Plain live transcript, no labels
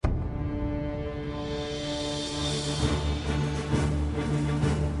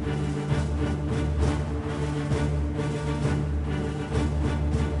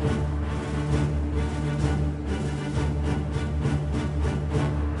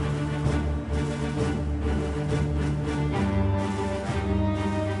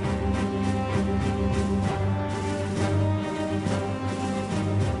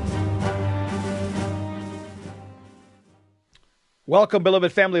Welcome,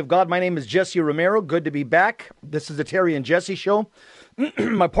 beloved family of God. My name is Jesse Romero. Good to be back. This is the Terry and Jesse Show.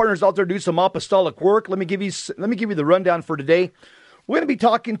 My partners out there do some apostolic work. Let me give you the rundown for today. We're going to be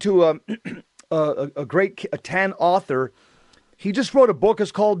talking to a great TAN author. He just wrote a book.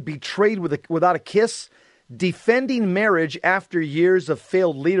 It's called Betrayed Without a Kiss, Defending Marriage After Years of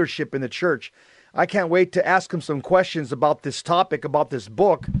Failed Leadership in the Church. I can't wait to ask him some questions about this topic, about this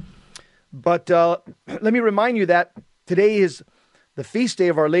book. But let me remind you that today is the feast day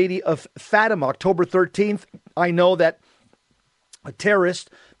of Our Lady of Fatima, October 13th. I know that the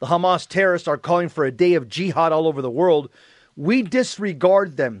Hamas terrorists, are calling for a day of jihad all over the world. We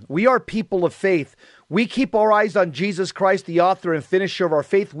disregard them. We are people of faith. We keep our eyes on Jesus Christ, the author and finisher of our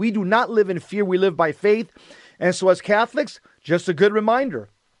faith. We do not live in fear. We live by faith. And so as Catholics, just a good reminder,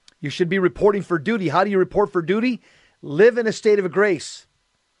 you should be reporting for duty. How do you report for duty? Live in a state of grace.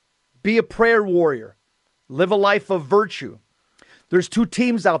 Be a prayer warrior. Live a life of virtue. There's two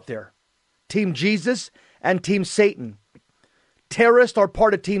teams out there, Team Jesus and Team Satan. Terrorists are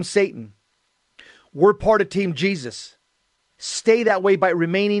part of Team Satan. We're part of Team Jesus. Stay that way by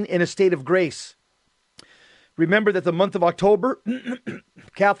remaining in a state of grace. Remember that the month of October,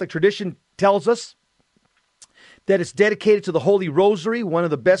 Catholic tradition tells us that it's dedicated to the Holy Rosary, one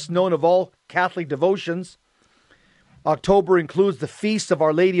of the best known of all Catholic devotions. October includes the Feast of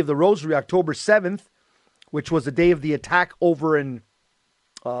Our Lady of the Rosary, October 7th, which was the day of the attack over in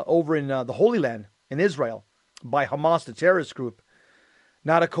the Holy Land in Israel by Hamas, the terrorist group.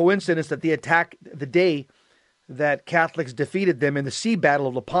 Not a coincidence that they attacked the day that Catholics defeated them in the sea battle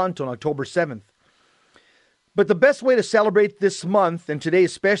of Lepanto on October 7th. But the best way to celebrate this month, and today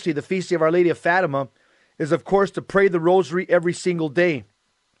especially the Feast Day of Our Lady of Fatima, is of course to pray the Rosary every single day.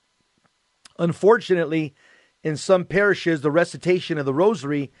 Unfortunately, in some parishes, the recitation of the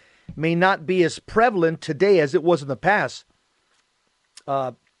Rosary may not be as prevalent today as it was in the past.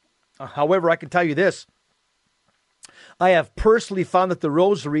 However, I can tell you this. I have personally found that the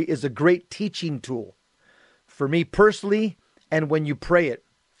Rosary is a great teaching tool for me personally and when you pray it.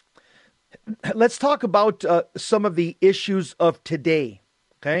 Let's talk about some of the issues of today,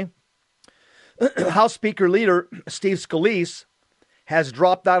 okay? House Speaker leader Steve Scalise has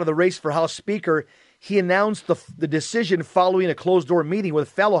dropped out of the race for House Speaker. He announced the decision following a closed-door meeting with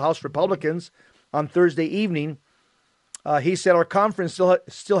fellow House Republicans on Thursday evening. He said, our conference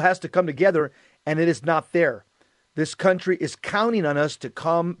still has to come together, and it is not there. This country is counting on us to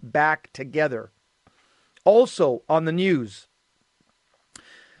come back together. Also on the news,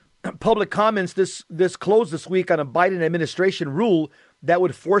 public comments this closed this week on a Biden administration rule that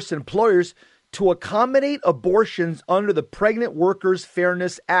would force employers to accommodate abortions under the Pregnant Workers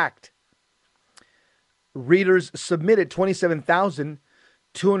Fairness Act. Readers submitted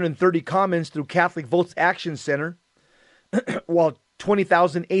 27,230 comments through Catholic Votes Action Center, while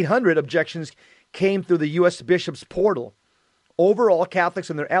 20,800 objections came through the U.S. Bishops portal. Overall, Catholics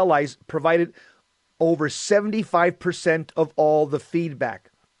and their allies provided over 75% of all the feedback.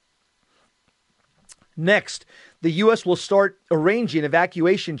 Next, the U.S. will start arranging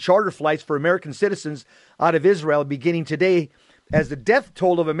evacuation charter flights for American citizens out of Israel beginning today, as the death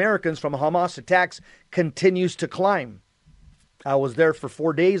toll of Americans from Hamas attacks continues to climb. I was there for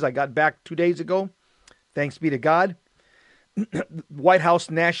 4 days. I got back 2 days ago. Thanks be to God. White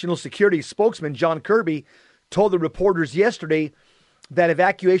House National Security spokesman John Kirby told the reporters yesterday that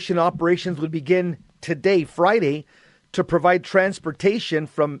evacuation operations would begin today, Friday, to provide transportation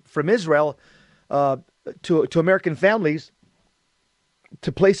from Israel to American families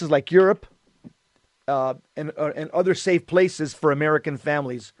to places like Europe, and other safe places for American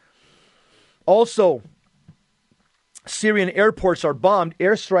families. Also, Syrian airports are bombed.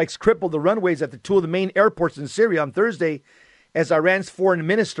 Airstrikes crippled the runways at two of the main airports in Syria on Thursday, as Iran's foreign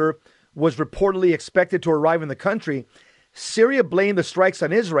minister was reportedly expected to arrive in the country. Syria blamed the strikes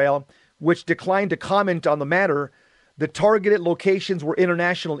on Israel, which declined to comment on the matter. The targeted locations were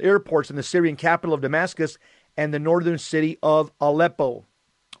international airports in the Syrian capital of Damascus and the northern city of Aleppo.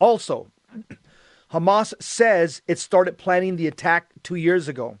 Also, Hamas says it started planning the attack 2 years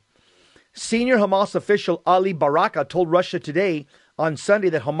ago. Senior Hamas official Ali Baraka told Russia Today on Sunday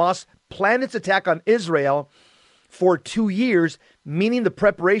that Hamas planned its attack on Israel for 2 years, meaning the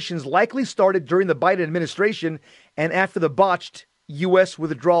preparations likely started during the Biden administration and after the botched U.S.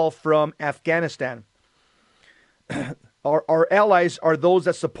 withdrawal from Afghanistan. Our allies are those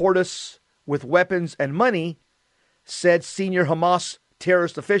that support us with weapons and money, said senior Hamas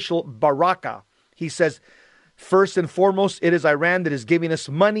terrorist official Baraka. He says, first and foremost, it is Iran that is giving us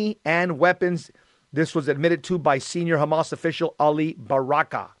money and weapons. This was admitted to by senior Hamas official Ali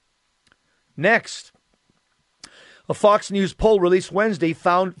Baraka. Next, A Fox News poll released Wednesday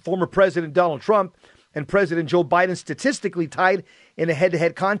found former President Donald Trump and President Joe Biden statistically tied in a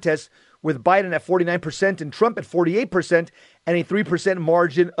head-to-head contest, with Biden at 49% and Trump at 48% and a 3%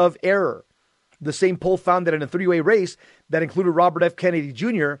 margin of error. The same poll found that in a three-way race that included Robert F. Kennedy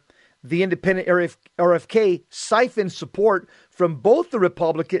Jr., the independent RFK siphoned support from both the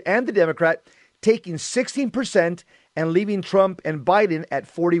Republican and the Democrat, taking 16% and leaving Trump and Biden at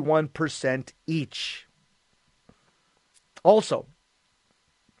 41% each. Also,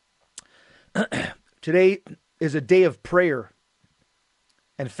 today is a day of prayer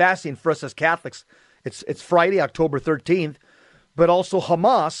and fasting for us as Catholics. It's Friday, October 13th, but also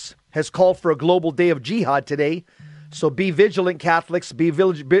Hamas has called for a global day of jihad today. So be vigilant, Catholics, be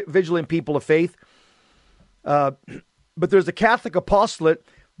vigilant people of faith. But there's a Catholic apostolate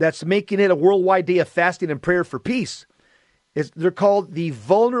that's making it a worldwide day of fasting and prayer for peace. They're called the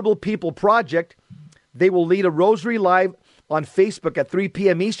Vulnerable People Project. They will lead a rosary live on Facebook at 3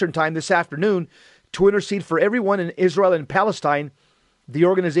 p.m. Eastern Time this afternoon to intercede for everyone in Israel and Palestine. The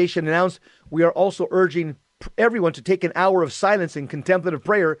organization announced, we are also urging everyone to take an hour of silence and contemplative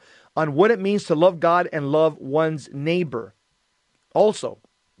prayer on what it means to love God and love one's neighbor. Also,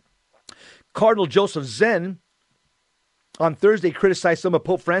 Cardinal Joseph Zen on Thursday criticized some of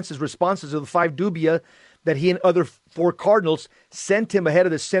Pope Francis' responses to the 5 dubia that he and other 4 cardinals sent him ahead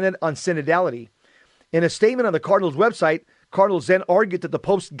of the Synod on synodality. In a statement on the Cardinal's website, Cardinal Zen argued that the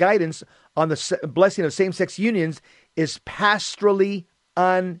Pope's guidance on the blessing of same-sex unions is pastorally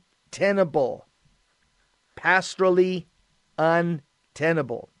untenable. Pastorally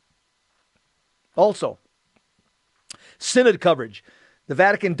untenable. Also, Synod coverage. The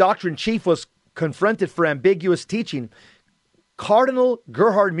Vatican doctrine chief was confronted for ambiguous teaching. Cardinal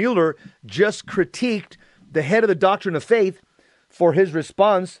Gerhard Mueller just critiqued the head of the doctrine of faith for his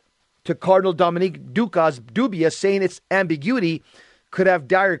response to Cardinal Dominique Duca's dubia, saying its ambiguity could have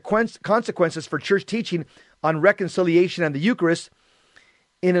dire consequences for church teaching on reconciliation and the Eucharist.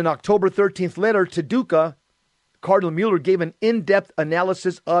 In an October 13th letter to Duca, Cardinal Mueller gave an in-depth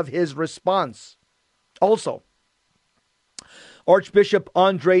analysis of his response. Also, Archbishop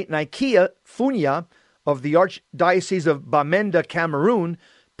Andre Nikia Funia of the Archdiocese of Bamenda, Cameroon,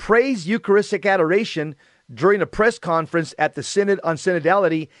 praised Eucharistic adoration during a press conference at the Synod on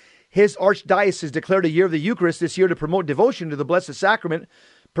Synodality. His archdiocese declared a year of the Eucharist this year to promote devotion to the Blessed Sacrament.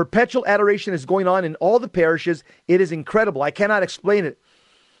 Perpetual adoration is going on in all the parishes. It is incredible. I cannot explain it.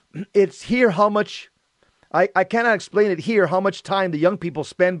 It's here how much, I cannot explain it here how much time the young people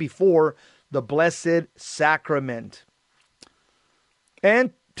spend before the Blessed Sacrament.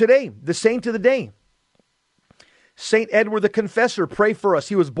 And today, the saint of the day, Saint Edward the Confessor, pray for us.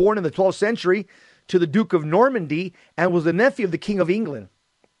 He was born in the 12th century to the Duke of Normandy and was the nephew of the King of England.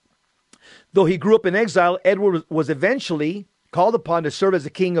 Though he grew up in exile, Edward was eventually called upon to serve as a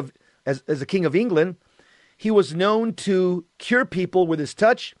king of England. He was known to cure people with his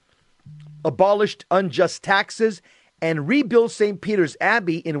touch, abolished unjust taxes, and rebuilt St. Peter's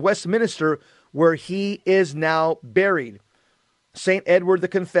Abbey in Westminster, where he is now buried. St. Edward the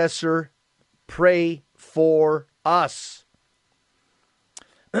Confessor, pray for us.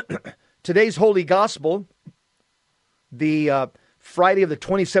 Today's Holy Gospel, the Friday of the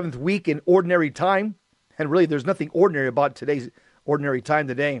 27th week in Ordinary Time, and really there's nothing ordinary about today's Ordinary Time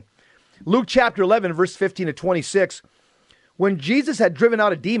today. Luke chapter 11, verse 15 to 26. When Jesus had driven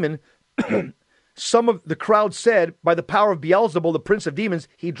out a demon, some of the crowd said, by the power of Beelzebul, the prince of demons,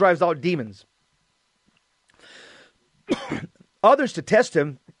 he drives out demons. Others, to test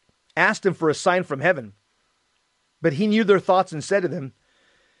him, asked him for a sign from heaven. But he knew their thoughts and said to them,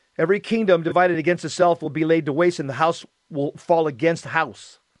 every kingdom divided against itself will be laid to waste, and the house will fall against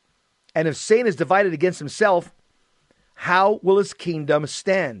house. And if Satan is divided against himself, how will his kingdom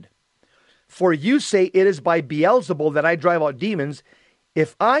stand? For you say it is by Beelzebul that I drive out demons.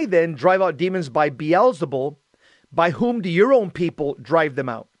 If I then drive out demons by Beelzebul, by whom do your own people drive them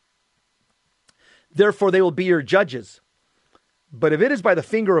out? Therefore they will be your judges. But if it is by the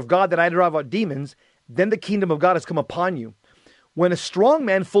finger of God that I drive out demons, then the kingdom of God has come upon you. When a strong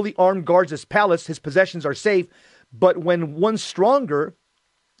man fully armed guards his palace, his possessions are safe. But when one stronger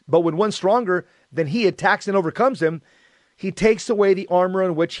than he attacks and overcomes him, he takes away the armor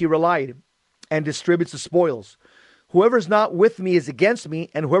on which he relied and distributes the spoils. Whoever is not with me is against me,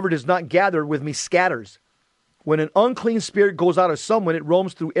 and whoever does not gather with me scatters. When an unclean spirit goes out of someone, it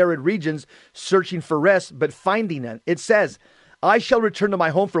roams through arid regions, searching for rest, but finding none. It says, I shall return to my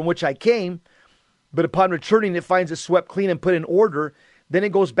home from which I came, but upon returning, it finds it swept clean and put in order. Then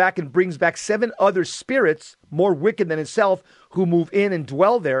it goes back and brings back 7 other spirits, more wicked than itself, who move in and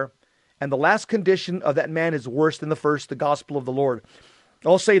dwell there. and the last condition of that man is worse than the first, the gospel of the Lord.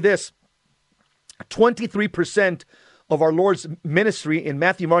 I'll say this, 23% of our Lord's ministry in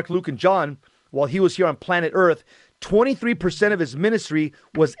Matthew, Mark, Luke, and John, while he was here on planet Earth, 23% of his ministry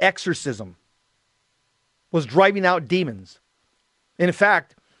was exorcism, was driving out demons. In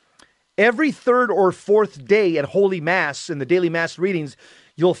fact, every third or fourth day at Holy Mass, in the daily Mass readings,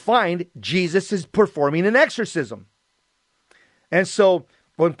 you'll find Jesus is performing an exorcism. And so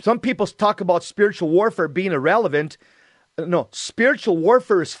when some people talk about spiritual warfare being irrelevant, no, spiritual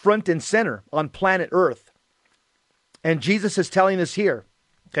warfare is front and center on planet Earth. And Jesus is telling us here,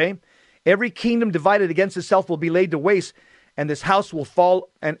 okay? Every kingdom divided against itself will be laid to waste, and this house will fall,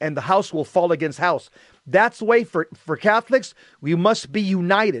 and the house will fall against house. That's the way for Catholics, we must be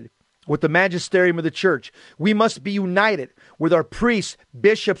united with the magisterium of the church. We must be united with our priests,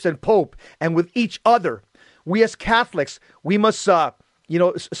 bishops, and pope, and with each other. We as Catholics, we must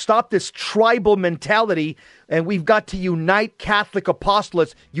stop this tribal mentality, and we've got to unite Catholic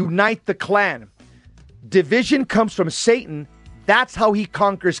apostolates, unite the clan. Division comes from Satan. That's how he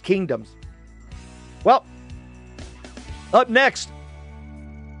conquers kingdoms. Well, up next,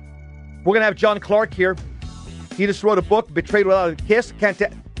 we're going to have John Clark here. He just wrote a book, Betrayed Without a Kiss.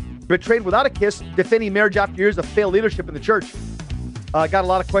 Betrayed Without a Kiss, Defending Marriage After Years of Failed Leadership in the Church. Got a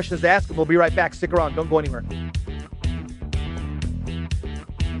lot of questions to ask him. We'll be right back. Stick around. Don't go anywhere.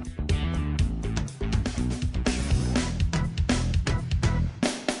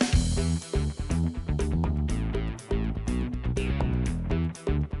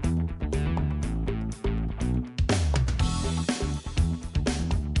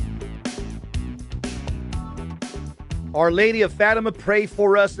 Our Lady of Fatima, pray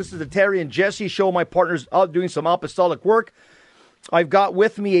for us. This is the Terry and Jesse show. My partner's out doing some apostolic work. I've got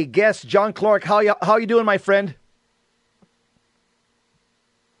with me a guest, John Clark. How you doing, my friend?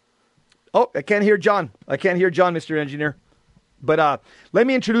 Oh, I can't hear John. Mr. Engineer. But let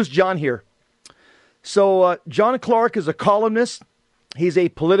me introduce John here. So John Clark is a columnist. He's a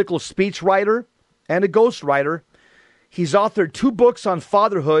political speechwriter and a ghostwriter. He's authored 2 books on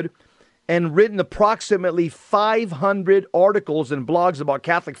fatherhood and written approximately 500 articles and blogs about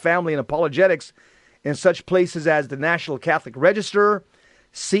Catholic family and apologetics in such places as the National Catholic Register,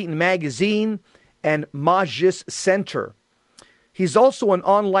 Seton Magazine, and Magis Center. He's also an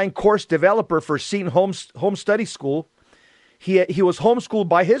online course developer for Seton Home Study School. He was homeschooled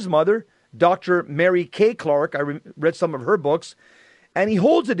by his mother, Dr. Mary K. Clark. I read some of her books. And he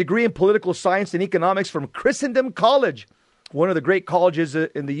holds a degree in political science and economics from Christendom College, one of the great colleges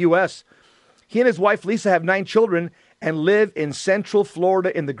in the U.S. He and his wife, Lisa, have 9 children and live in Central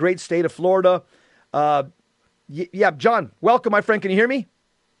Florida in the great state of Florida. John, welcome, my friend. Can you hear me?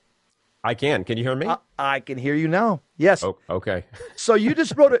 I can. Can you hear me? I can hear you now. Yes. Oh, okay. So you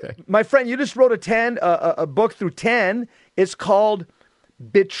just wrote my friend, you just wrote a book through 10. It's called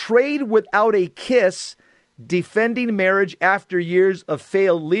Betrayed Without a Kiss, Defending Marriage After Years of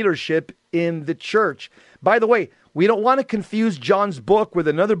Failed Leadership in the Church. By the way, we don't want to confuse John's book with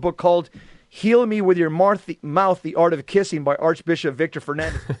another book called Heal Me With Your Mouth, The Art of Kissing by Archbishop Victor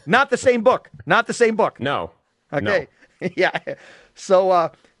Fernandez. Not the same book. No. Okay. No. Yeah.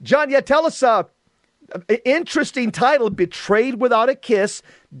 So, John, tell us, interesting title, Betrayed Without a Kiss,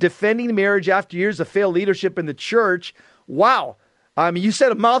 Defending Marriage After Years of Failed Leadership in the Church. Wow. You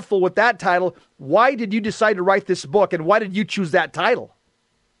said a mouthful with that title. Why did you decide to write this book, and why did you choose that title?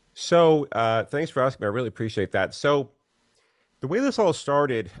 So, thanks for asking me. I really appreciate that. So, the way this all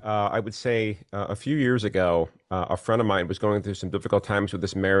started, I would say a few years ago, a friend of mine was going through some difficult times with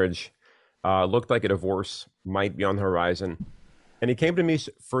this marriage. Looked like a divorce might be on the horizon. And he came to me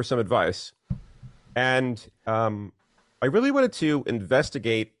for some advice. And I really wanted to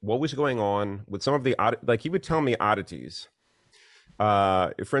investigate what was going on with some of the, he would tell me oddities.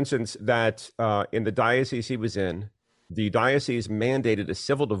 For instance, that in the diocese he was in, the diocese mandated a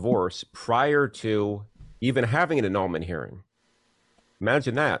civil divorce prior to even having an annulment hearing.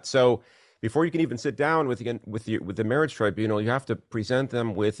 Imagine that. So before you can even sit down with the marriage tribunal, you have to present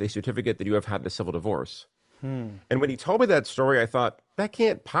them with a certificate that you have had a civil divorce. And when he told me that story, I thought, that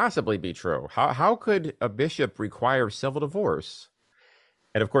can't possibly be true. How could a bishop require civil divorce?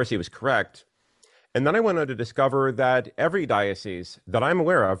 And of course, he was correct. And then I went on to discover that every diocese that I'm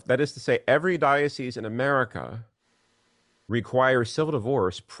aware of, that is to say, every diocese in America, requires civil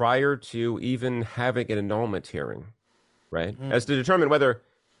divorce prior to even having an annulment hearing. Right? As to determine whether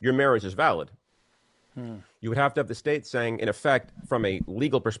your marriage is valid. You would have to have the state saying, in effect, from a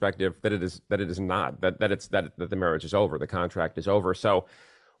legal perspective, that it is not, that the marriage is over, the contract is over. So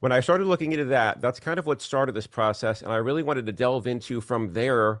when I started looking into that, that's kind of what started this process. And I really wanted to delve into from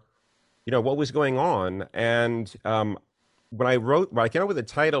there what was going on. And when I came up with the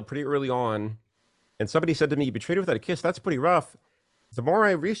title pretty early on, and somebody said to me, "You betrayed her without a kiss." That's pretty rough. The more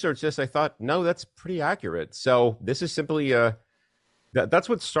I researched this, I thought, no, that's pretty accurate. So this is simply that's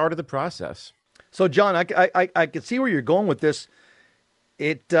what started the process. So, John, I can see where you're going with this.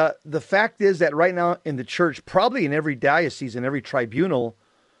 The fact is that right now in the church, probably in every diocese, in every tribunal,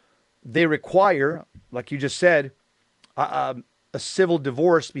 they require, like you just said, a civil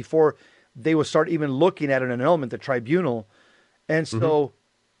divorce before they will start even looking at an annulment, the tribunal. And so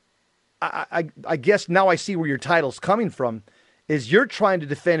I guess now I see where your title's coming from, is you're trying to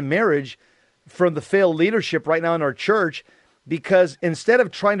defend marriage from the failed leadership right now in our church, because instead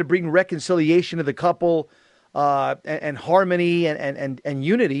of trying to bring reconciliation to the couple and harmony and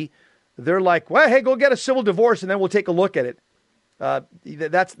unity, they're like, well, hey, go get a civil divorce and then we'll take a look at it.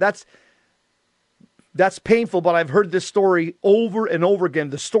 That's painful, but I've heard this story over and over again.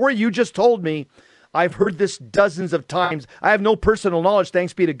 The story you just told me, I've heard this dozens of times. I have no personal knowledge,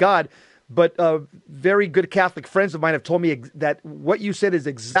 thanks be to God, but very good Catholic friends of mine have told me that what you said is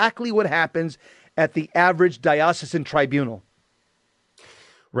exactly what happens at the average diocesan tribunal.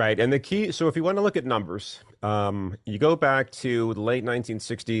 Right. And the key, so if you want to look at numbers, you go back to the late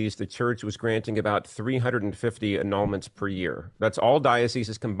 1960s, the church was granting about 350 annulments per year. That's all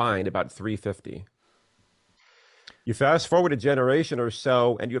dioceses combined, about 350. You fast forward a generation or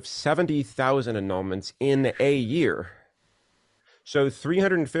so, and you have 70,000 annulments in a year. So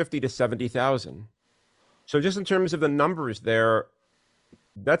 350 to 70,000. So just in terms of the numbers there,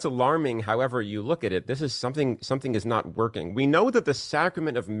 that's alarming. However you look at it, this is something is not working. We know that the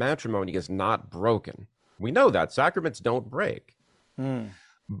sacrament of matrimony is not broken. We know that sacraments don't break,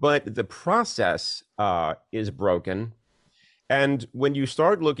 but the process is broken. And when you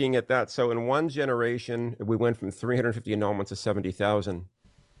start looking at that, so in one generation, we went from 350 annulments to 70,000.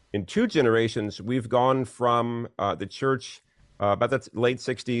 In two generations, we've gone from the church, about the late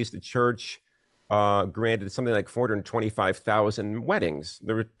 60s, the church granted something like 425,000 weddings.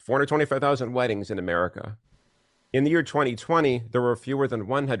 There were 425,000 weddings in America. In the year 2020, there were fewer than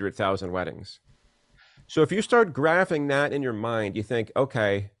 100,000 weddings. So if you start graphing that in your mind, you think,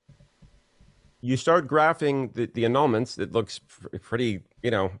 okay, you start graphing the annulments, that looks pretty,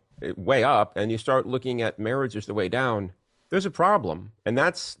 way up, and you start looking at marriages the way down, there's a problem. And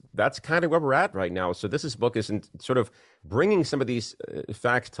that's kind of where we're at right now. So this book is sort of bringing some of these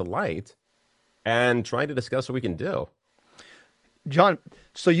facts to light and trying to discuss what we can do. John,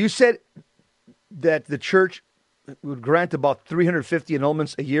 so you said that the church would grant about 350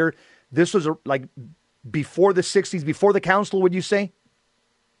 annulments a year. This was like before the 60s, before the council, would you say?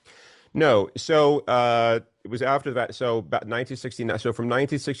 No. So it was after that. So about 1969. So from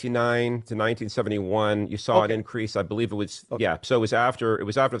 1969 to 1971, you saw an increase. I believe it was, yeah. So it was after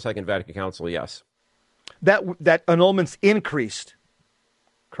the Second Vatican Council. Yes. That annulments increased,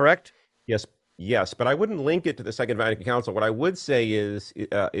 correct? Yes, but I wouldn't link it to the Second Vatican Council. What I would say is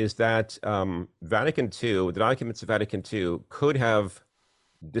that Vatican II, the documents of Vatican II, could have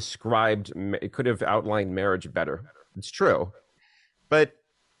outlined marriage better. It's true, but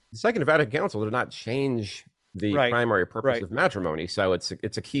the Second Vatican Council did not change the primary purpose of matrimony. So it's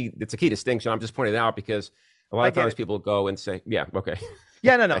a key distinction. I'm just pointing it out because a lot of times people go and say, "Yeah, okay."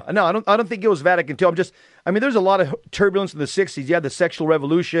 Yeah, no. I don't think it was Vatican II. There's a lot of turbulence in the 60s. You had the sexual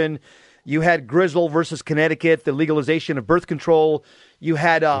revolution. You had Griswold versus Connecticut, the legalization of birth control. You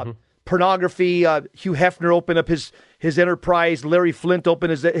had pornography. Hugh Hefner opened up his enterprise. Larry Flint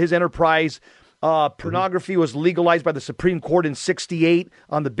opened his enterprise. Pornography was legalized by the Supreme Court in '68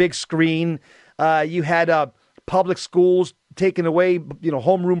 on the big screen. You had public schools taking away,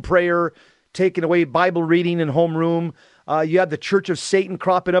 homeroom prayer, taking away Bible reading in homeroom. You had the Church of Satan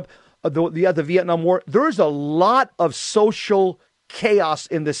cropping up. You had the Vietnam War. There's a lot of social chaos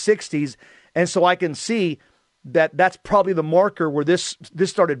in the 60s. And so I can see that that's probably the marker where this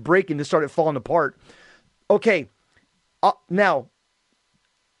started breaking, this started falling apart. Okay, now,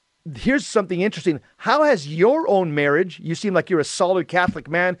 here's something interesting. How has your own marriage, you seem like you're a solid Catholic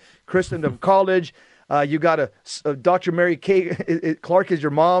man, Christendom College, you got a Dr. Mary Kay Clark is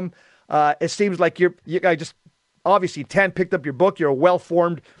your mom. It seems like you just, obviously, Tan picked up your book. You're a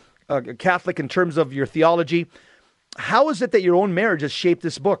well-formed Catholic in terms of your theology. How is it that your own marriage has shaped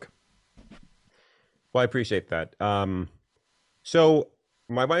this book? Well, I appreciate that. So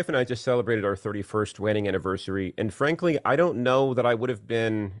my wife and I just celebrated our 31st wedding anniversary. And frankly, I don't know that I would have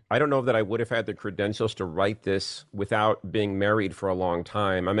had the credentials to write this without being married for a long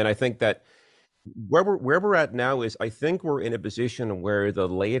time. I think that where we're at now is I think we're in a position where the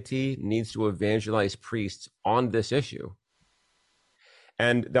laity needs to evangelize priests on this issue.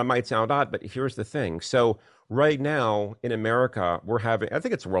 And that might sound odd, but here's the thing. So right now in America, we're having, I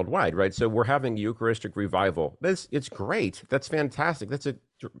think it's worldwide, right? So we're having Eucharistic revival. It's great. That's fantastic. It's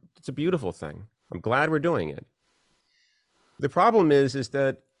a beautiful thing. I'm glad we're doing it. The problem is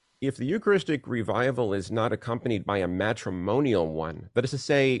that if the Eucharistic revival is not accompanied by a matrimonial one, that is to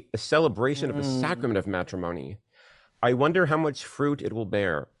say, a celebration of the sacrament of matrimony, I wonder how much fruit it will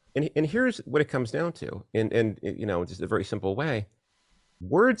bear. And here's what it comes down to, in just a very simple way.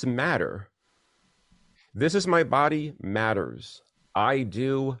 Words matter. This is my body matters. I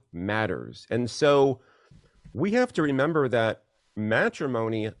do matters. And so we have to remember that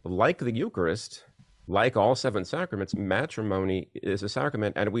matrimony, like the Eucharist, like all seven sacraments, matrimony is a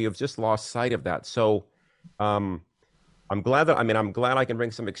sacrament, and we have just lost sight of that. So I'm glad I can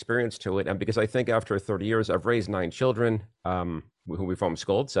bring some experience to it. And because I think after 30 years, I've raised 9 children who we've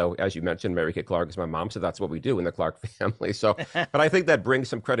homeschooled. So as you mentioned, Mary Kay Clark is my mom. So that's what we do in the Clark family. So, but I think that brings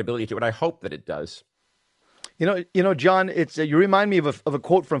some credibility to it. I hope that it does. You know, John, you remind me of a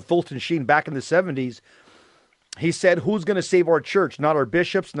quote from Fulton Sheen back in the 70s. He said, "Who's going to save our church? Not our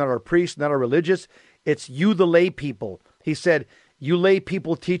bishops, not our priests, not our religious. It's you, the lay people." He said, "You lay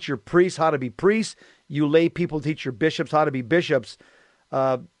people teach your priests how to be priests. You lay people teach your bishops how to be bishops."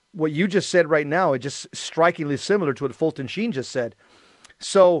 What you just said right now is just strikingly similar to what Fulton Sheen just said.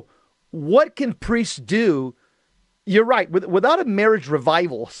 So what can priests do? You're right. Without a marriage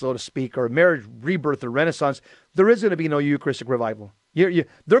revival, so to speak, or a marriage rebirth or renaissance, there is going to be no Eucharistic revival.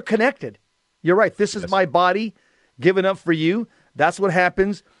 They're connected. You're right. This is my body given up for you. That's what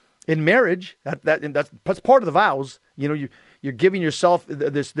happens in marriage. That's part of the vows. You know, you're giving yourself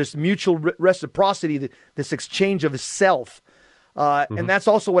this mutual reciprocity, this exchange of self, and that's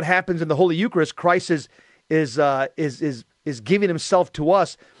also what happens in the Holy Eucharist. Christ is giving himself to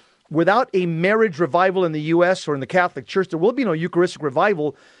us. Without a marriage revival in the U.S. or in the Catholic Church, there will be no Eucharistic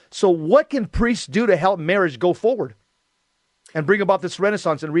revival. So what can priests do to help marriage go forward and bring about this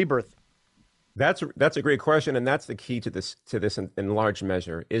renaissance and rebirth? That's a great question, and that's the key to this in large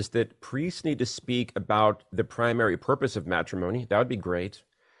measure, is that priests need to speak about the primary purpose of matrimony. That would be great.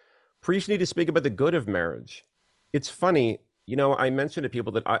 Priests need to speak about the good of marriage. It's funny, I mentioned to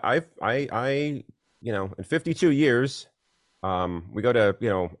people that I in 52 years, we go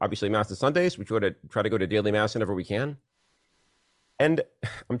to, obviously Mass on Sundays. We try to go to daily Mass whenever we can. And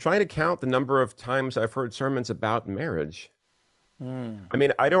I'm trying to count the number of times I've heard sermons about marriage. I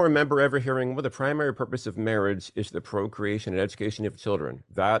mean, I don't remember ever hearing, well, the primary purpose of marriage is the procreation and education of children.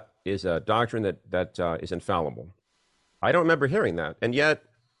 That is a doctrine that is infallible. I don't remember hearing that. And yet,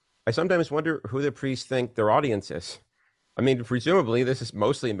 I sometimes wonder who the priests think their audience is. I mean, presumably, this is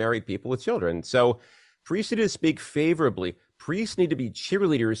mostly married people with children. So priests need to speak favorably. Priests need to be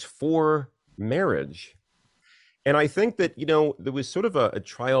cheerleaders for marriage. And I think that, there was sort of a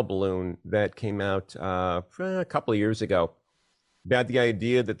trial balloon that came out a couple of years ago about the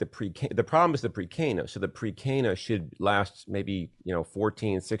idea that the problem is the pre-Cana. So the pre-Cana should last maybe,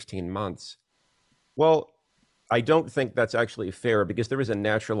 14, 16 months. Well, I don't think that's actually fair because there is a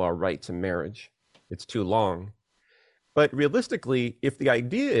natural law right to marriage. It's too long. But realistically, if the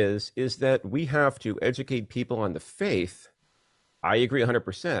idea is that we have to educate people on the faith, I agree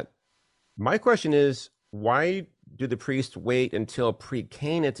 100%. My question is, why do the priests wait until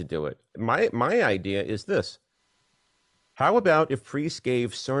pre-Cana to do it? My idea is this. How about if priests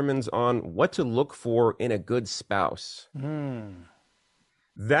gave sermons on what to look for in a good spouse?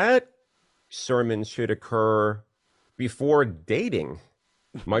 That sermon should occur before dating,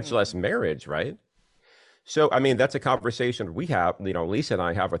 much less marriage, right? So, I mean, that's a conversation we have, Lisa and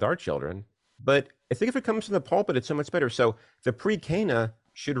I have with our children. But I think if it comes from the pulpit, it's so much better. So the pre-Cana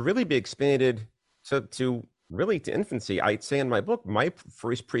should really be expanded to infancy. I say in my book, my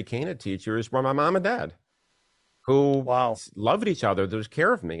first pre-Cana teachers were my mom and dad, who loved each other. There was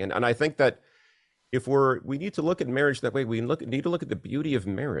care of me. And I think that if we need to look at marriage that way, we need to look at the beauty of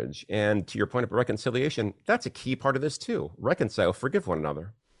marriage. And to your point of reconciliation, that's a key part of this too. Reconcile, forgive one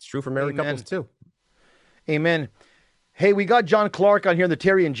another. It's true for married couples too. Amen. Hey, we got John Clark on here on the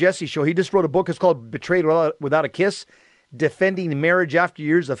Terry and Jesse Show. He just wrote a book. It's called Betrayed Without a Kiss, Defending Marriage After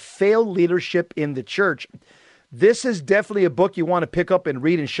Years of Failed Leadership in the Church. This is definitely a book you want to pick up and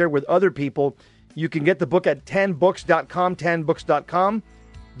read and share with other people. You can get the book at 10books.com, 10books.com.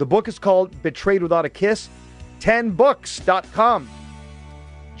 The book is called Betrayed Without a Kiss, 10books.com.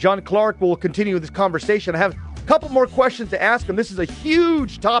 John Clark will continue this conversation. I have a couple more questions to ask him. This is a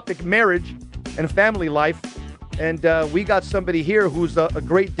huge topic, marriage and family life. And we got somebody here who's a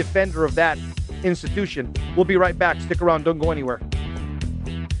great defender of that institution. We'll be right back. Stick around. Don't go anywhere.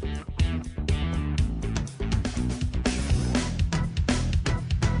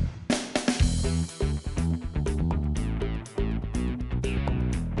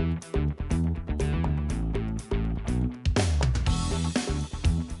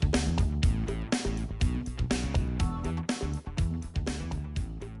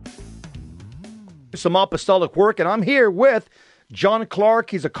 some apostolic work, and I'm here with John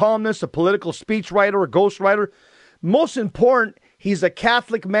Clark. He's a columnist, a political speechwriter, a ghostwriter. Most important, he's a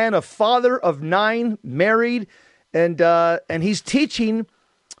Catholic man, a father of 9, married, and he's teaching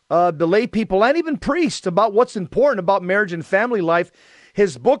the lay people and even priests about what's important about marriage and family life.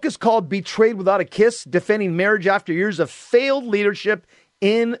 His book is called Betrayed Without a Kiss, Defending Marriage After Years of Failed Leadership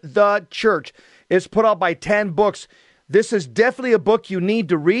in the Church. It's put out by 10 Books. This is definitely a book you need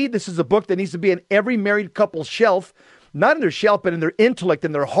to read. This is a book that needs to be in every married couple's shelf, not in their shelf, but in their intellect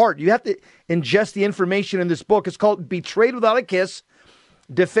and their heart. You have to ingest the information in this book. It's called Betrayed Without a Kiss,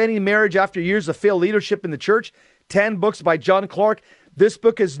 Defending Marriage After Years of Failed Leadership in the Church. 10 Books by John Clark. This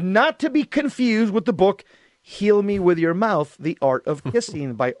book is not to be confused with the book Heal Me With Your Mouth, The Art of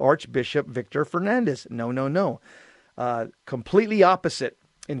Kissing by Archbishop Victor Fernandez. No. Completely opposite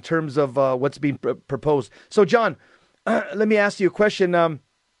in terms of what's being proposed. So, John, let me ask you a question. I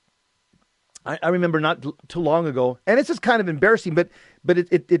remember not too long ago, and it's just kind of embarrassing, but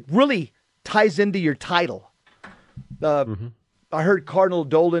it really ties into your title. I heard Cardinal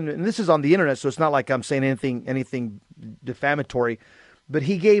Dolan, and this is on the internet, so it's not like I'm saying anything defamatory, but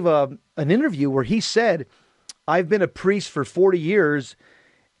he gave an interview where he said, "I've been a priest for 40 years,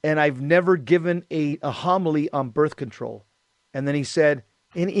 and I've never given a homily on birth control." And then he said,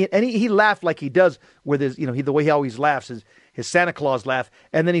 and he laughed like he does with his, the way he always laughs, his Santa Claus laugh.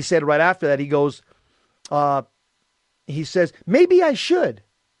 And then he said right after that, he goes, he says, maybe I should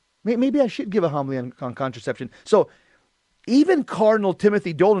give a homily on contraception. So even Cardinal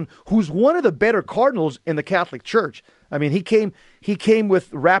Timothy Dolan, who's one of the better cardinals in the Catholic Church, I mean, he came with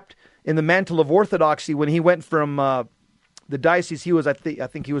wrapped in the mantle of orthodoxy when he went from the diocese he was, I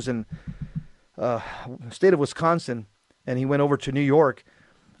think he was in state of Wisconsin, and he went over to New York.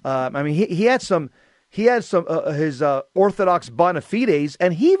 I mean, he had some his Orthodox bona fides,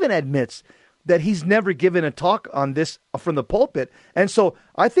 and he even admits that he's never given a talk on this from the pulpit. And so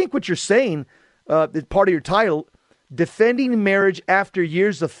I think what you're saying, is part of your title, Defending Marriage After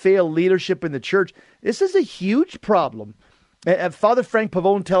Years of Failed Leadership in the Church. This is a huge problem. And Father Frank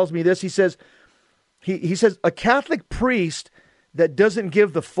Pavone tells me this. He says, he says a Catholic priest that doesn't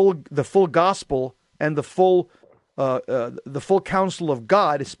give the full gospel and the full counsel of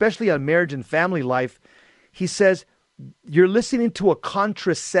God, especially on marriage and family life, he says, you're listening to a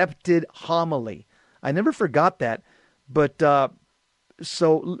contracepted homily. I never forgot that. But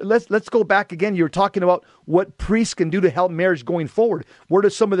so let's go back again. You were talking about what priests can do to help marriage going forward. What are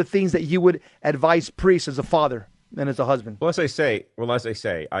some of the things that you would advise priests as a father and as a husband? Well, as I say,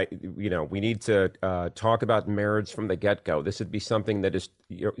 we need to talk about marriage from the get-go. This would be something that is,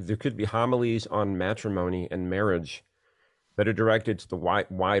 there could be homilies on matrimony and marriage that are directed to the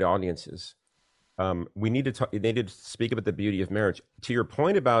wide audiences. We need to speak about the beauty of marriage. To your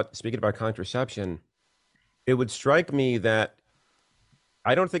point about speaking about contraception, it would strike me that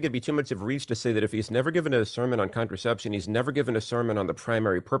I don't think it'd be too much of a reach to say that if he's never given a sermon on contraception, he's never given a sermon on the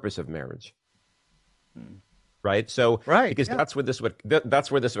primary purpose of marriage. Right. So, right, because that's where this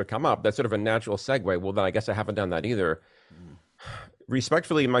would come up. That's sort of a natural segue. Well, then I guess I haven't done that either.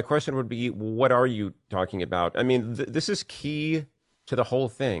 Respectfully, my question would be, what are you talking about? I mean, this is key to the whole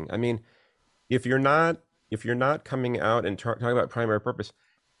thing. I mean, if you're not coming out and talking about primary purpose,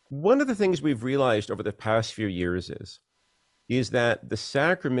 one of the things we've realized over the past few years is that the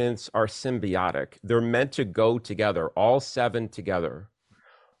sacraments are symbiotic. They're meant to go together, all 7 together.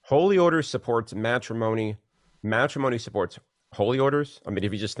 Holy orders supports matrimony. Matrimony supports holy orders. I mean,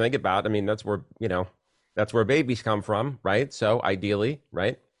 if you just think about, that's where babies come from, right? So ideally,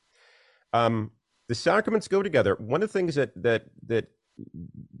 right? The sacraments go together. One of the things that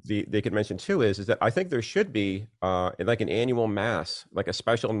they could mention too is that I think there should be like an annual mass, like a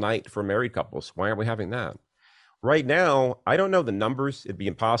special night for married couples. Why aren't we having that? Right now, I don't know the numbers. It'd be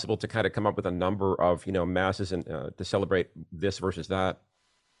impossible to kind of come up with a number of, masses and to celebrate this versus that.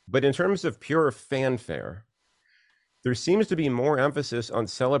 But in terms of pure fanfare, there seems to be more emphasis on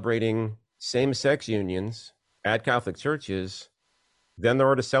celebrating same-sex unions at Catholic churches than there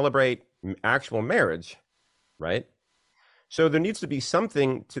are to celebrate actual marriage, right? So there needs to be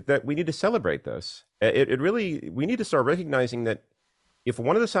something that we need to celebrate this. We need to start recognizing that if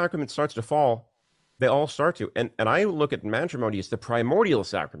one of the sacraments starts to fall, they all start to. And I look at matrimony as the primordial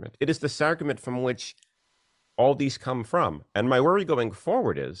sacrament. It is the sacrament from which all these come from. And my worry going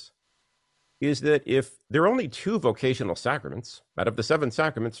forward is that if there are only 2 vocational sacraments, out of the 7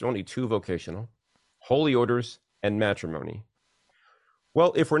 sacraments, there are only 2 vocational, holy orders and matrimony.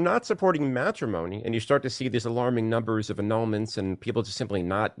 Well, if we're not supporting matrimony and you start to see these alarming numbers of annulments and people just simply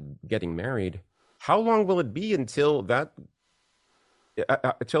not getting married, how long will it be until that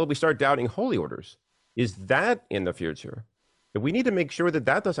until we start doubting holy orders. Is that in the future? We need to make sure that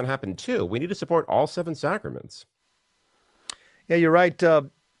that doesn't happen too. We need to support all seven sacraments. Yeah, you're right,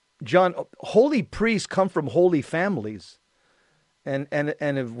 John. Holy priests come from holy families, and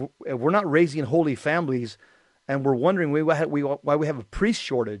if we're not raising holy families, and we're wondering why we have a priest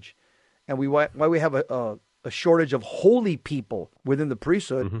shortage, and why we have a shortage of holy people within the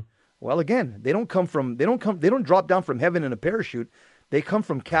priesthood. Mm-hmm. Well, again, they don't drop down from heaven in a parachute. They come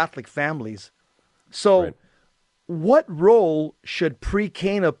from Catholic families. So, Right. what role should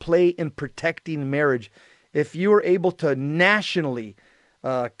pre-Cana play in protecting marriage? If you were able to nationally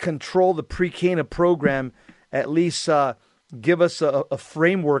control the pre-Cana program, at least give us a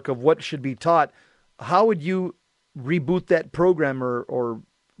framework of what should be taught, how would you reboot that program, or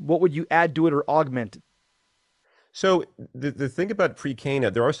what would you add to it or augment it? So the thing about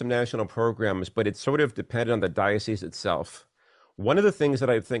pre-Cana, there are some national programs, but it's sort of dependent on the diocese itself. One of the things that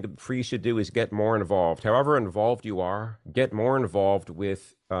I think priests should do is get more involved. However involved you are, get more involved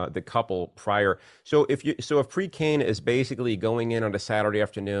with the couple prior. So if pre-Cana is basically going in on a Saturday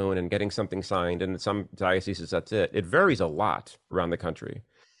afternoon and getting something signed, and in some dioceses that's it. It varies a lot around the country.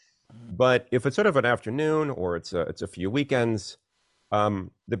 But if it's sort of an afternoon or it's a few weekends,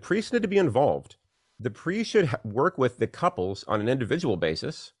 the priests need to be involved. The priest should work with the couples on an individual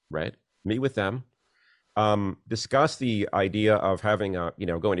basis, right? Meet with them, discuss the idea of having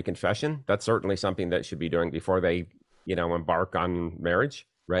going to confession. That's certainly something that should be doing before they, embark on marriage,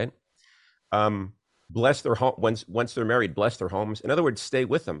 right? Bless their home once they're married. Bless their homes. In other words, stay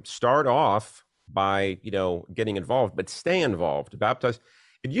with them. Start off by getting involved, but stay involved. Baptize.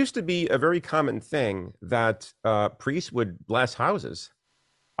 It used to be a very common thing that priests would bless houses.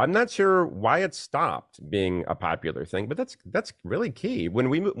 I'm not sure why it stopped being a popular thing, but that's really key.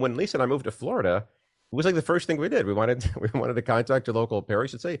 When Lisa and I moved to Florida, it was like the first thing we did. We wanted to contact a local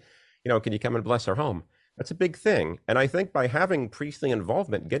parish and say, can you come and bless our home? That's a big thing. And I think by having priestly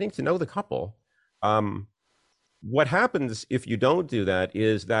involvement, getting to know the couple, what happens if you don't do that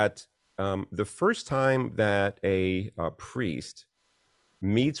is that the first time that a priest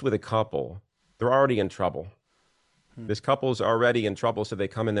meets with a couple, they're already in trouble. This couple's already in trouble, so they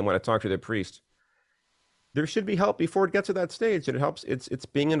come in, they want to talk to their priest. There should be help before it gets to that stage, and it helps. It's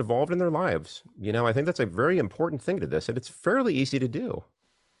being involved in their lives. I think that's a very important thing to this, and it's fairly easy to do.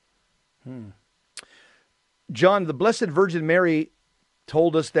 John, the Blessed Virgin Mary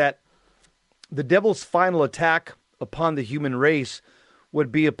told us that the devil's final attack upon the human race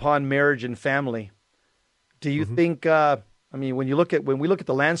would be upon marriage and family. Do you think? When we look at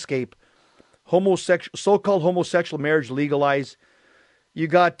the landscape, so-called homosexual marriage legalized. You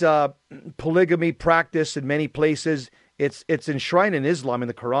got polygamy practice in many places. It's enshrined in Islam in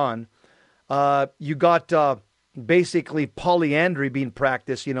the Quran. You got basically polyandry being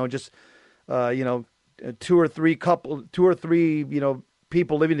practiced. Two or three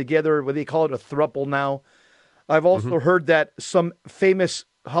people living together. What they call it, a throuple now. I've also heard that some famous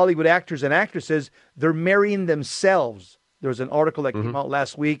Hollywood actors and actresses, they're marrying themselves. There was an article that came out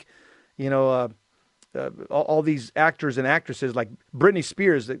last week. All these actors and actresses, like Britney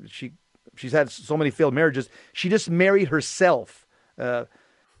Spears, she's had so many failed marriages. She just married herself.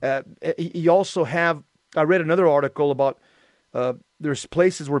 You also have, I read another article about there's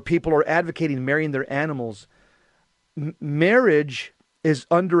places where people are advocating marrying their animals. Marriage is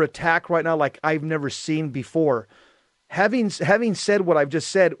under attack right now like I've never seen before. Having said what I've just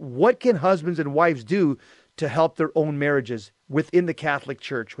said, what can husbands and wives do to help their own marriages within the Catholic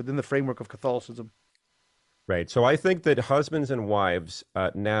Church, within the framework of Catholicism? Right. So I think that husbands and wives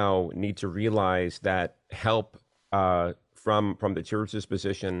now need to realize that help from the church's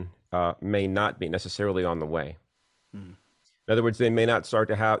position may not be necessarily on the way. In other words, they may not start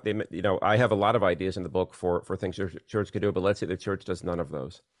to have, I have a lot of ideas in the book for things the church could do, but let's say the church does none of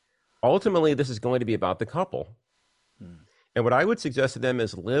those. Ultimately, this is going to be about the couple. And what I would suggest to them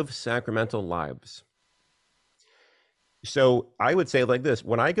is live sacramental lives. So I would say like this: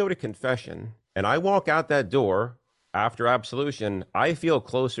 when I go to confession and I walk out that door after absolution, I feel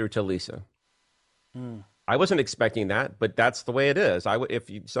closer to Lisa. I wasn't expecting that, but that's the way it is.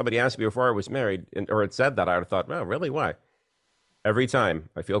 If somebody asked me before I was married or had said that, I would have thought, well, really, why? Every time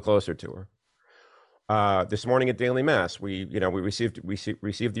I feel closer to her. This morning at daily mass, we received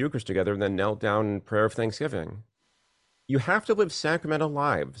the Eucharist together and then knelt down in prayer of thanksgiving. You have to live sacramental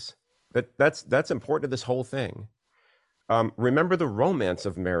lives. That's important to this whole thing. Remember the romance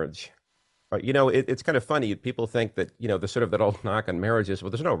of marriage. It's kind of funny. People think that, the sort of that old knock on marriage is, well,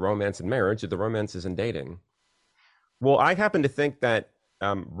 there's no romance in marriage. The romance is in dating. Well, I happen to think that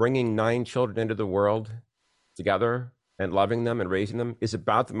bringing 9 children into the world together and loving them and raising them is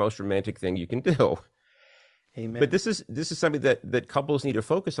about the most romantic thing you can do. Amen. But this is something that couples need to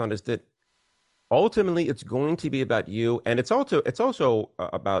focus on, is that ultimately it's going to be about you, and it's also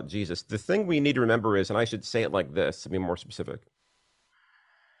about Jesus. The thing we need to remember is, and I should say it like this to be more specific,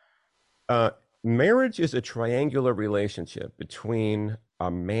 marriage is a triangular relationship between a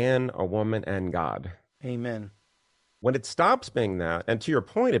man, a woman, and God. Amen. When it stops being that, and to your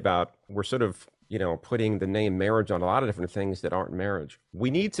point about we're sort of, putting the name marriage on a lot of different things that aren't marriage, we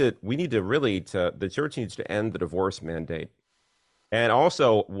need to the church needs to end the divorce mandate. And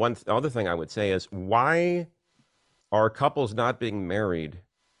also, one other thing I would say is, why are couples not being married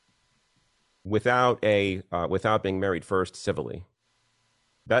without being married first civilly?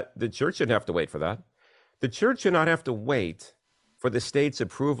 That the church shouldn't have to wait for that. The church should not have to wait for the state's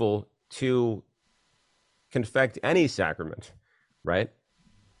approval to confect any sacrament, right?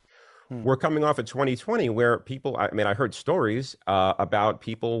 We're coming off of 2020 where people, I heard stories about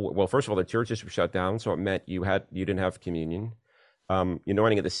people, well, first of all, the churches were shut down, so it meant you didn't have communion.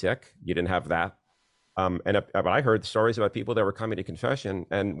 Anointing of the sick, you didn't have that. But I heard stories about people that were coming to confession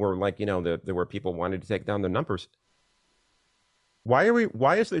and were like, there were people wanting to take down their numbers.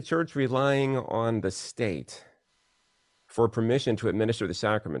 Why is the church relying on the state for permission to administer the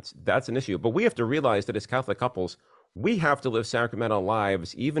sacraments? That's an issue. But we have to realize that as Catholic couples, we have to live sacramental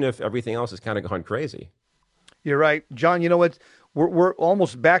lives, even if everything else has kind of gone crazy. You're right. John, you know what? We're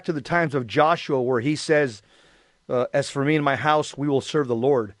almost back to the times of Joshua where he says, as for me and my house, we will serve the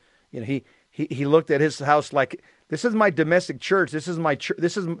Lord. He looked at his house like, this is my domestic church. This is my church.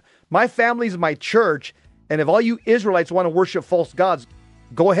 This is my family's my church. And if all you Israelites want to worship false gods,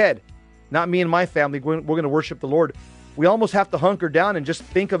 go ahead. Not me and my family. We're going to worship the Lord. We almost have to hunker down and just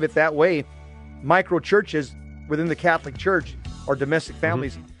think of it that way. Micro churches within the Catholic Church or domestic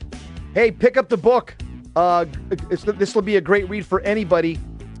families. Mm-hmm. Hey, pick up the book. This will be a great read for anybody.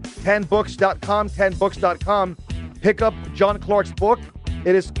 10books.com. Pick up John Clark's book.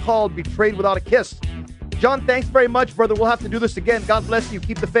 It is called Betrayed Without a Kiss. John, thanks very much, brother. We'll have to do this again. God bless you.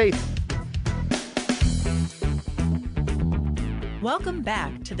 Keep the faith. Welcome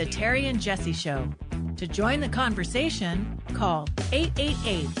back to the Terry and Jesse Show. To join the conversation, call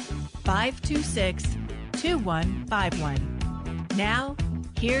 888-526-2151. Now,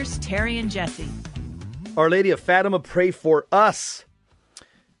 here's Terry and Jesse. Our Lady of Fatima, pray for us.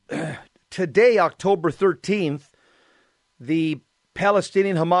 Today, October 13th, the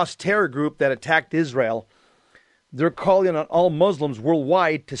Palestinian Hamas terror group that attacked Israel, they're calling on all Muslims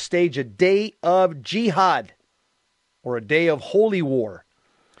worldwide to stage a day of jihad, or a day of holy war.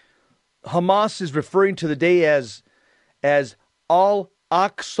 Hamas is referring to the day as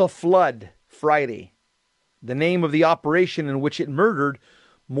Al-Aqsa Flood Friday, the name of the operation in which it murdered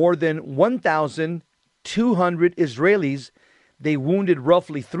more than 1,200 Israelis. They wounded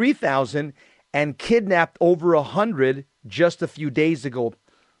roughly 3,000 and kidnapped over 100 just a few days ago.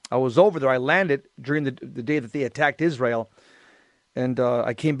 I was over there. I landed during the day that they attacked Israel, and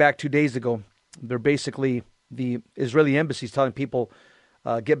I came back 2 days ago. They're basically, the Israeli embassy is telling people,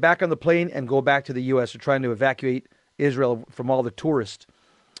 get back on the plane and go back to the U.S. They're trying to evacuate Israel from all the tourists.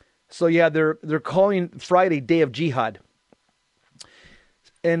 So yeah, they're calling Friday Day of Jihad.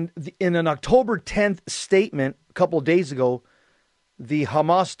 And in an October 10th statement a couple of days ago, the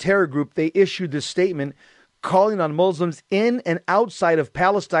Hamas terror group, they issued this statement calling on Muslims in and outside of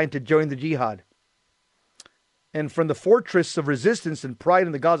Palestine to join the jihad. And from the fortress of resistance and pride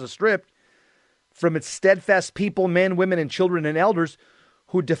in the Gaza Strip, from its steadfast people, men, women, and children and elders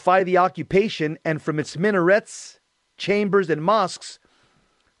who defy the occupation, and from its minarets, chambers, and mosques,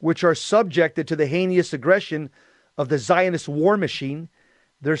 which are subjected to the heinous aggression of the Zionist war machine,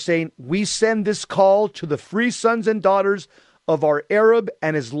 they're saying, we send this call to the free sons and daughters of our Arab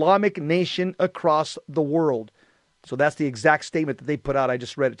and Islamic nation across the world. So that's the exact statement that they put out. I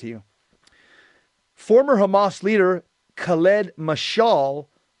just read it to you. Former Hamas leader Khaled Mashal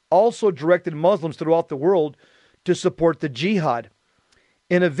also directed Muslims throughout the world to support the jihad.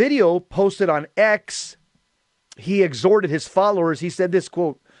 In a video posted on X, he exhorted his followers. He said this,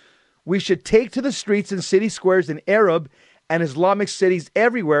 quote, we should take to the streets and city squares in Arab and Islamic cities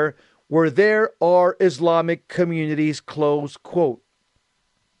everywhere where there are Islamic communities, close quote.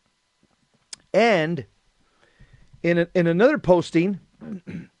 And in another posting,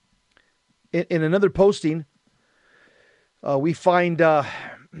 we find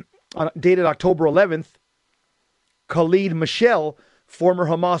dated October 11th, Khalid Mashal, former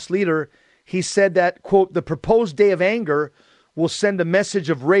Hamas leader, he said that, quote, the proposed day of anger will send a message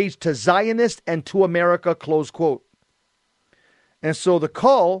of rage to Zionists and to America, close quote. And so the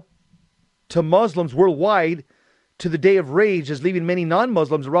call to Muslims worldwide to the day of rage is leaving many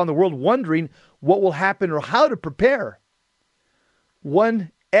non-Muslims around the world wondering what will happen or how to prepare.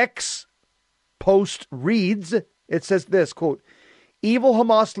 One post reads, it says this, quote, evil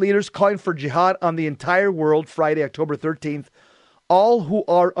Hamas leaders calling for jihad on the entire world Friday, October 13th. All who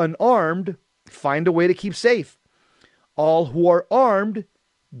are unarmed, find a way to keep safe. All who are armed,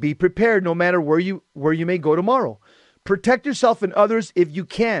 be prepared no matter where you may go tomorrow. Protect yourself and others if you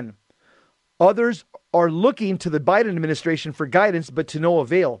can. Others are looking to the Biden administration for guidance, but to no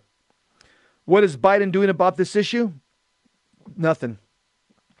avail. What is Biden doing about this issue? Nothing.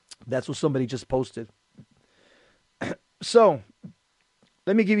 That's what somebody just posted. So,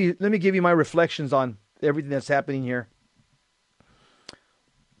 let me give you my reflections on everything that's happening here.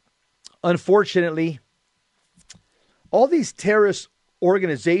 Unfortunately, all these terrorist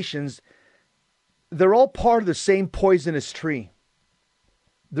organizations, they're all part of the same poisonous tree.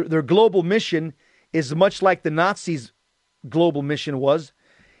 Their global mission is much like the Nazis' global mission was.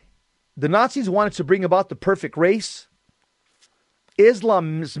 The Nazis wanted to bring about the perfect race.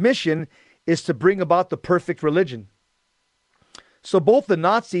 Islam's mission is to bring about the perfect religion. So both the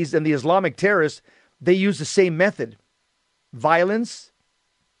Nazis and the Islamic terrorists, they use the same method. Violence,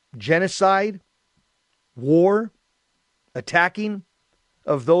 genocide, war, attacking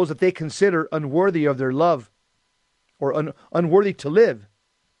of those that they consider unworthy of their love or unworthy to live.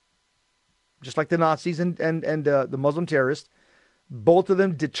 Just like the Nazis and the Muslim terrorists, both of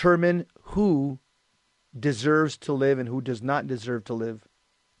them determine who deserves to live and who does not deserve to live.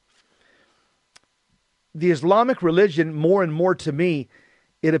 The Islamic religion, more and more to me,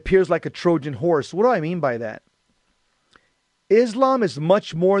 it appears like a Trojan horse. What do I mean by that? Islam is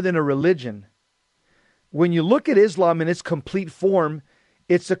much more than a religion. When you look at Islam in its complete form,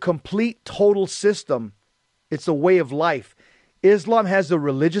 it's a complete total system. It's a way of life. Islam has a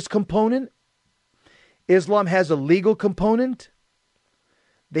religious component. Islam has a legal component.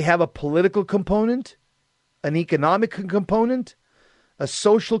 They have a political component, an economic component, a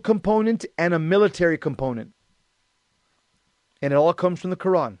social component, and a military component. And it all comes from the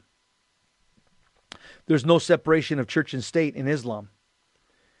Quran. There's no separation of church and state in Islam.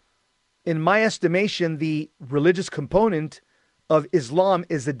 In my estimation, the religious component of Islam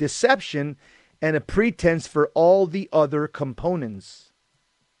is a deception and a pretense for all the other components.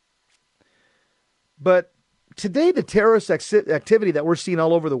 But today, the terrorist activity that we're seeing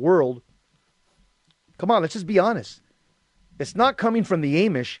all over the world, come on, let's just be honest. It's not coming from the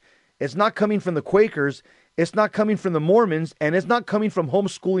Amish. It's not coming from the Quakers. It's not coming from the Mormons. And it's not coming from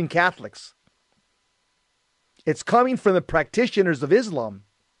homeschooling Catholics. It's coming from the practitioners of Islam.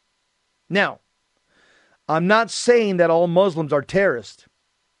 Now, I'm not saying that all Muslims are terrorists.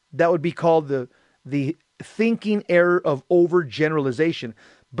 That would be called the thinking error of overgeneralization.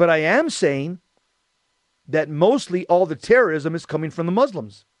 But I am saying that mostly all the terrorism is coming from the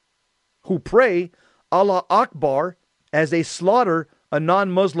Muslims who pray Allah Akbar as they slaughter a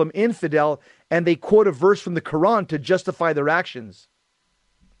non-Muslim infidel and they quote a verse from the Quran to justify their actions.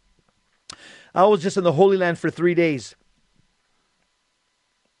 I was just in the Holy Land for 3 days.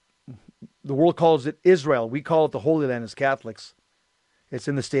 The world calls it Israel. We call it the Holy Land as Catholics. It's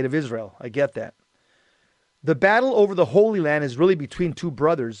in the state of Israel. I get that. The battle over the Holy Land is really between two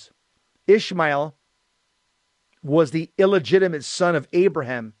brothers. Ishmael was the illegitimate son of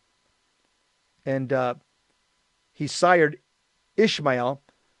Abraham. And he sired Ishmael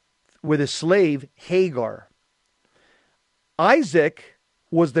with his slave Hagar. Isaac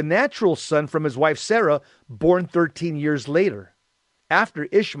was the natural son from his wife Sarah, born 13 years later, after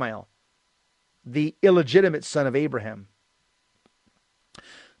Ishmael, the illegitimate son of Abraham.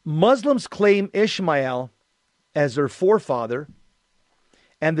 Muslims claim Ishmael as their forefather,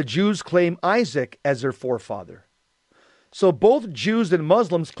 and the Jews claim Isaac as their forefather. So both Jews and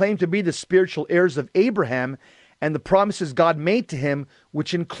Muslims claim to be the spiritual heirs of Abraham and the promises God made to him,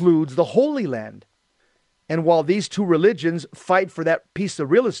 which includes the Holy Land. And while these two religions fight for that piece of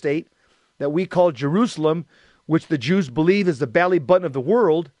real estate that we call Jerusalem, which the Jews believe is the belly button of the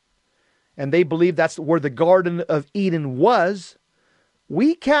world, and they believe that's where the Garden of Eden was,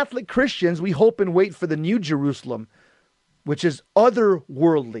 we Catholic Christians, we hope and wait for the New Jerusalem, which is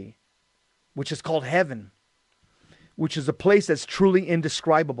otherworldly, which is called heaven, which is a place that's truly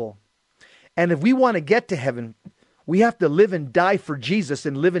indescribable. And if we want to get to heaven, we have to live and die for Jesus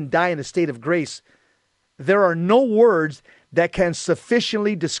and live and die in a state of grace. There are no words that can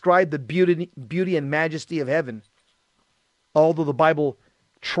sufficiently describe the beauty and majesty of heaven. Although the Bible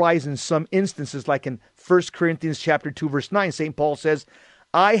tries in some instances, like in 1 Corinthians chapter 2, verse 9, St. Paul says,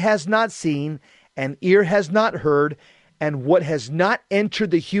 "Eye has not seen, and ear has not heard, and what has not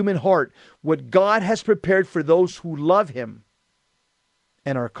entered the human heart, what God has prepared for those who love him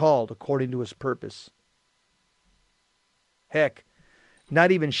and are called according to his purpose. Heck,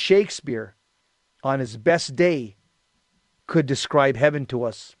 not even Shakespeare on his best day could describe heaven to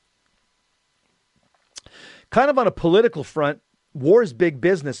us. Kind of on a political front, war is big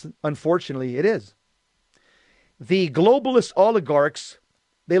business. Unfortunately, it is. The globalist oligarchs,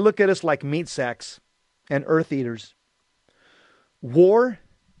 they look at us like meat sacks and earth eaters. War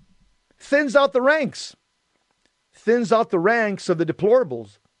thins out the ranks. Thins out the ranks of the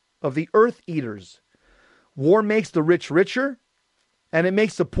deplorables, of the earth eaters. War makes the rich richer, and it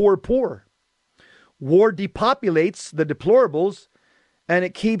makes the poor poor. War depopulates the deplorables, and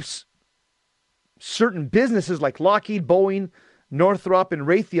it keeps certain businesses like Lockheed, Boeing, Northrop, and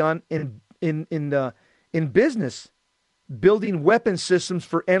Raytheon in business, building weapon systems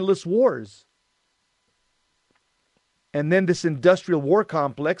for endless wars. And then this industrial war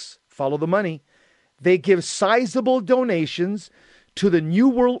complex, follow the money, they give sizable donations to the New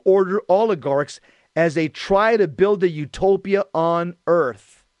World Order oligarchs as they try to build a utopia on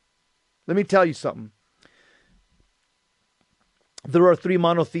earth. Let me tell you something. There are 3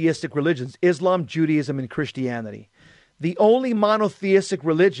 monotheistic religions: Islam, Judaism, and Christianity. The only monotheistic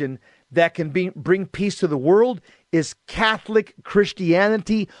religion that can bring peace to the world is Catholic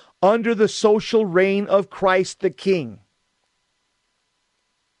Christianity under the social reign of Christ the King.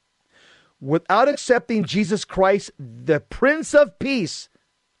 Without accepting Jesus Christ, the Prince of Peace,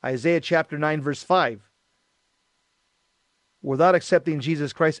 Isaiah chapter 9, verse 5, without accepting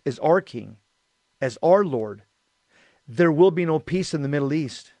Jesus Christ as our King, as our Lord, there will be no peace in the Middle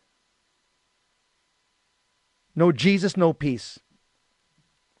East. No Jesus, no peace.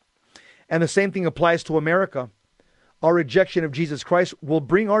 And the same thing applies to America. Our rejection of Jesus Christ will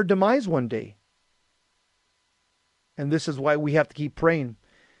bring our demise one day. And this is why we have to keep praying.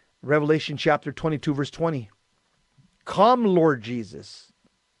 Revelation chapter 22, verse 20. Come, Lord Jesus.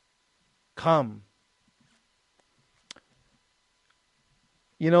 Come.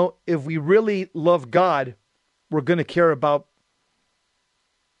 You know, if we really love God, we're going to care about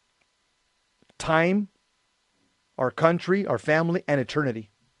time, our country, our family, and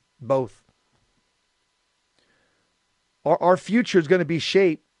eternity. Both. Our future is going to be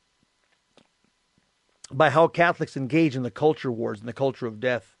shaped by how Catholics engage in the culture wars and the culture of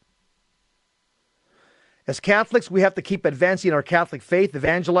death. As Catholics, we have to keep advancing our Catholic faith,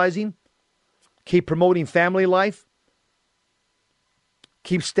 evangelizing, keep promoting family life,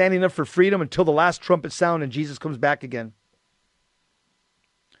 keep standing up for freedom until the last trumpet sound and Jesus comes back again.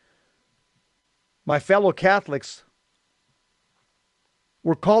 My fellow Catholics,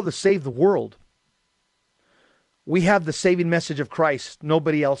 we're called to save the world. We have the saving message of Christ.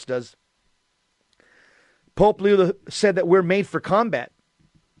 Nobody else does. Pope Leo said that we're made for combat.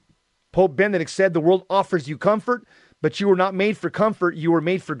 Pope Benedict said the world offers you comfort, but you were not made for comfort. You were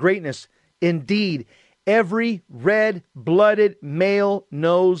made for greatness. Indeed, every red-blooded male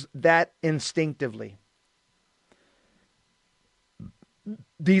knows that instinctively.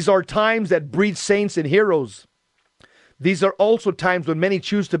 These are times that breed saints and heroes. These are also times when many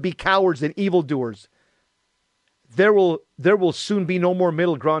choose to be cowards and evildoers. There will soon be no more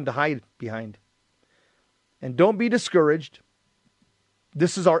middle ground to hide behind. And don't be discouraged.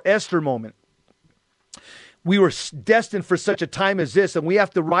 This is our Esther moment. We were destined for such a time as this, and we have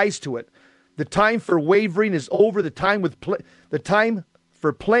to rise to it. The time for wavering is over. The time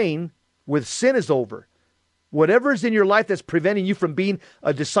for playing with sin is over. Whatever is in your life that's preventing you from being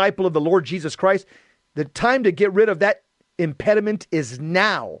a disciple of the Lord Jesus Christ, the time to get rid of that impediment is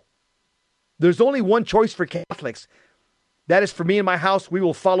now. There's only one choice for Catholics. That is, for me and my house, we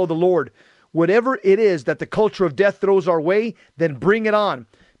will follow the Lord. Whatever it is that the culture of death throws our way, then bring it on.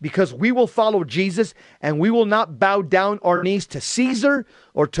 Because we will follow Jesus, and we will not bow down our knees to Caesar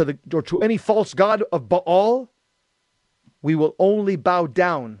or to any false god of Baal. We will only bow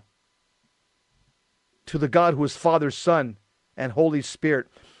down to the God who is Father, Son, and Holy Spirit.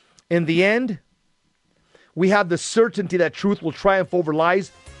 In the end, we have the certainty that truth will triumph over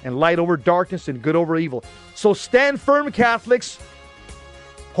lies and light over darkness and good over evil. So stand firm, Catholics.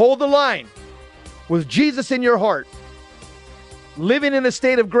 Hold the line with Jesus in your heart, living in a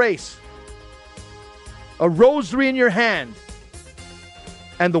state of grace, a rosary in your hand,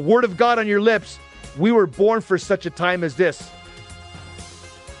 and the Word of God on your lips. We were born for such a time as this.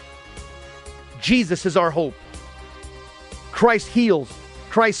 Jesus is our hope. Christ heals.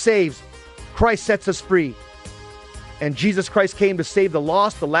 Christ saves. Christ sets us free. And Jesus Christ came to save the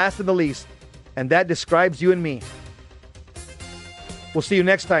lost, the last, and the least. And that describes you and me. We'll see you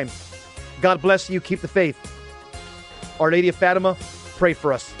next time. God bless you. Keep the faith. Our Lady of Fatima, pray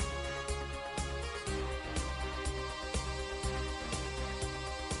for us.